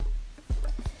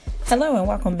Hello and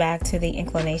welcome back to the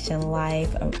Inclination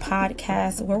Life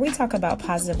podcast, where we talk about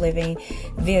positive living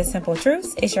via simple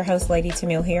truths. It's your host, Lady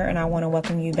Tamil here, and I want to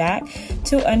welcome you back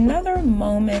to another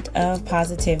moment of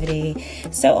positivity.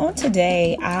 So on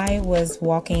today, I was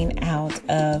walking out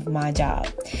of my job,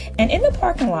 and in the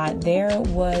parking lot, there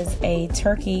was a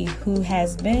turkey who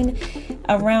has been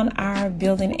around our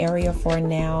building area for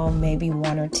now maybe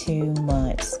 1 or 2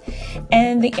 months.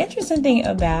 And the interesting thing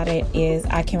about it is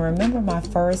I can remember my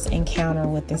first encounter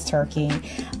with this turkey.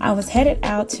 I was headed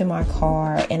out to my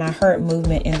car and I heard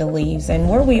movement in the leaves. And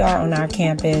where we are on our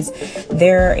campus,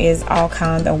 there is all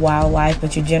kinds of wildlife,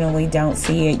 but you generally don't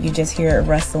see it. You just hear it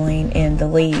rustling in the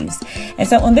leaves. And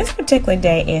so on this particular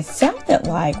day, it sounded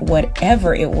like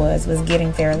whatever it was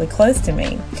getting fairly close to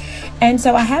me. And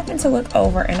so I happened to look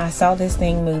over and I saw this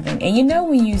thing moving. And you know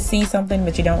when you see something,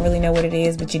 but you don't really know what it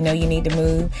is, but you know you need to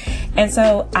move. And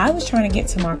so I was trying to get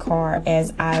to my car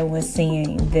as I was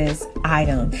seeing this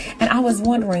item. And I was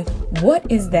wondering,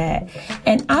 what is that?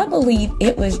 And I believe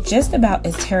it was just about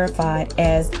as terrified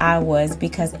as I was,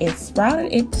 because it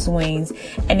sprouted its wings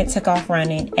and it took off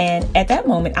running. And at that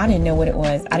moment, I didn't know what it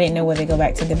was. I didn't know whether to go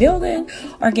back to the building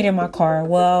or get in my car.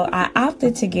 Well, I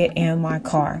opted to get in my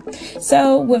car.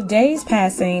 So with days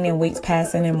passing and weeks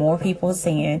passing and more people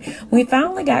seeing, we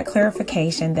finally got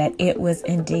clarification that it was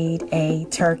indeed a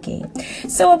turkey.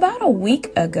 So about a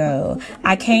week ago,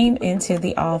 I came into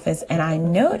the office and I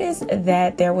noticed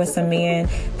that there was some men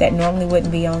that normally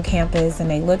wouldn't be on campus, and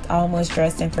they looked almost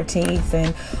dressed in fatigues,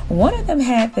 and one of them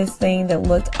had this thing that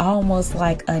looked almost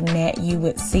like a net you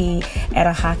would see at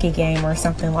a hockey game or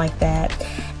something like that.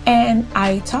 And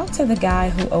I talked to the guy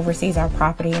who oversees our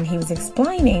property, and he was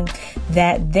explaining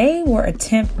that they were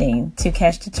attempting to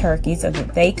catch the turkey so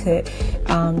that they could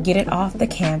get it off the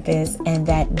campus and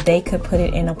that they could put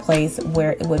it in a place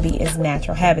where it would be its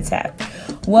natural habitat.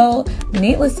 Well,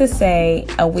 needless to say,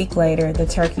 a week later, the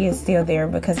turkey is still there,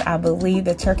 because I believe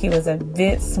the turkey was a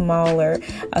bit smarter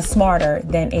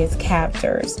than its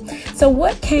captors. So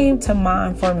what came to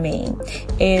mind for me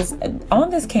is on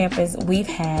this campus, we've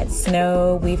had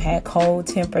snow, we've had cold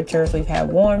temperatures, we've had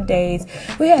warm days,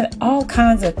 we had all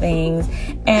kinds of things.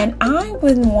 And I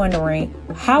was wondering,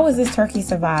 how is this turkey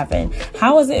surviving?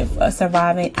 How is it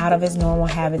surviving out of its normal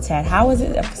habitat? How is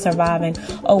it surviving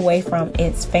away from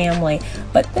its family?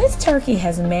 But this turkey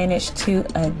has managed to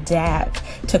adapt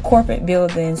to corporate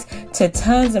buildings, to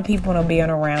tons of people being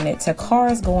around it, to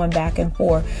cars going back and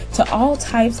forth, to all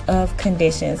types of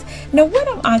conditions. Now, what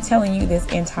am I telling you this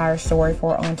entire story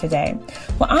for on today?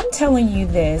 Well, I'm telling you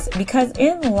this because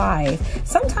in life,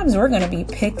 sometimes we're going to be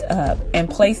picked up and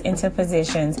placed into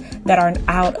positions that are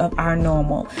out of our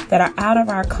normal, that are out of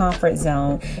our comfort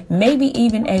zone. Maybe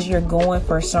even as you're going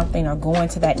for something or going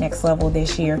to that next level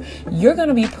this year, you're going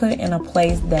to be put in a place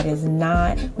that is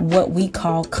not what we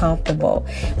call comfortable.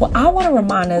 Well, I want to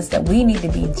remind us that we need to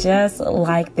be just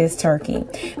like this turkey.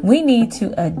 We need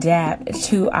to adapt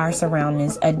to our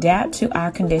surroundings, adapt to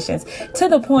our conditions, to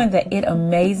the point that it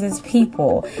amazes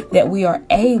people that we are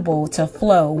able to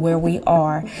flow where we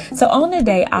are. So on the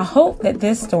day, I hope that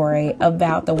this story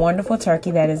about the wonderful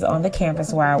turkey that is on the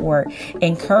campus where I work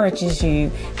encourages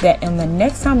you that in the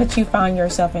next time that you find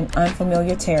yourself in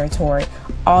unfamiliar territory,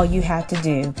 all you have to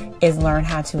do is learn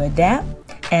how to adapt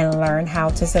and learn how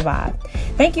to survive.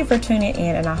 Thank you for tuning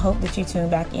in, and I hope that you tune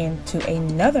back into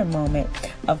another moment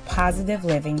of positive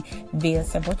living via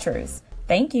simple truths.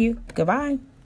 Thank you. Goodbye.